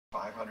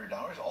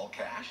all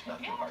cash, not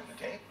too hard to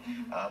take.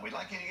 We'd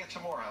like you to get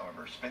some more,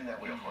 however. Spin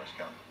that wheel for us,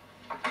 Kelly.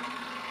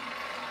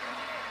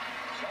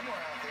 Somewhere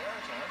out there,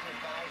 it's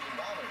 $100,000. A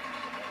lot of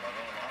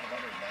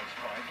other nice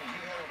prizes.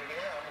 You head over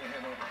there, I'm going to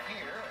head over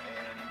here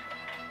and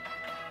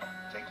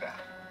take that.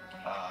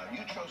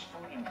 You chose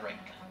food and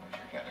drink as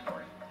your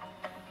category.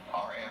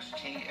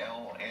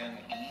 RSTLNE.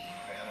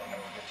 Van,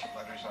 we'll get some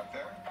letters up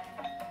there.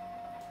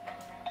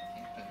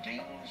 Keep the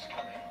dings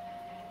coming.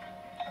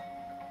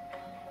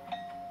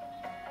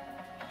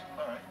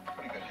 All right,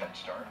 pretty good head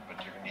start,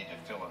 but you're going to need to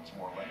fill in some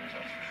more letters,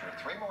 that's for sure.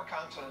 3 more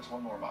consonants,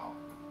 1 more vowel.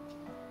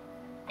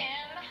 M.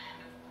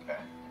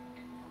 Okay.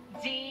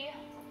 D.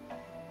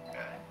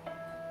 Okay.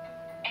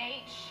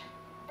 H.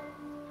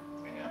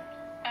 And?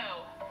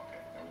 O.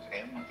 Okay, there was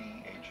M, D,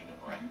 H in it,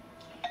 right?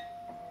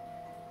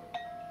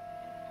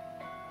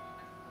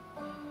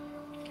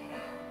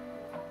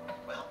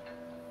 Well,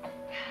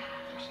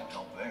 there's some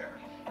help there.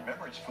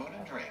 Remember, it's food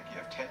and drink. You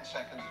have 10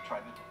 seconds to try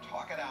to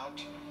talk it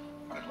out.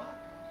 Good luck.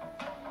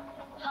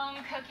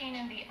 Home cooking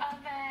in the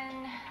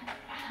oven.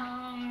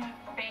 Home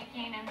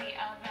baking in the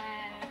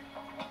oven.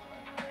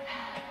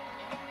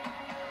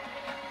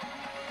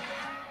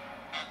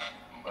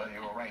 Well,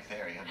 you were right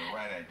there. You had the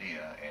right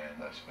idea,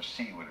 and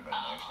C would have been a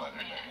nice letter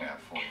to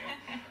have for you.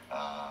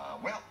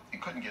 Well, you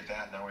couldn't get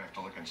that. Now we have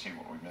to look and see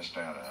what we missed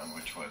out on,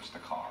 which was the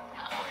car.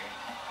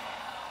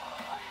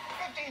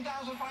 $15,500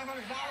 you're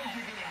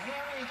getting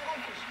married.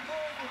 Life is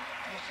good.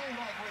 You seem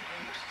like we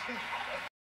used to.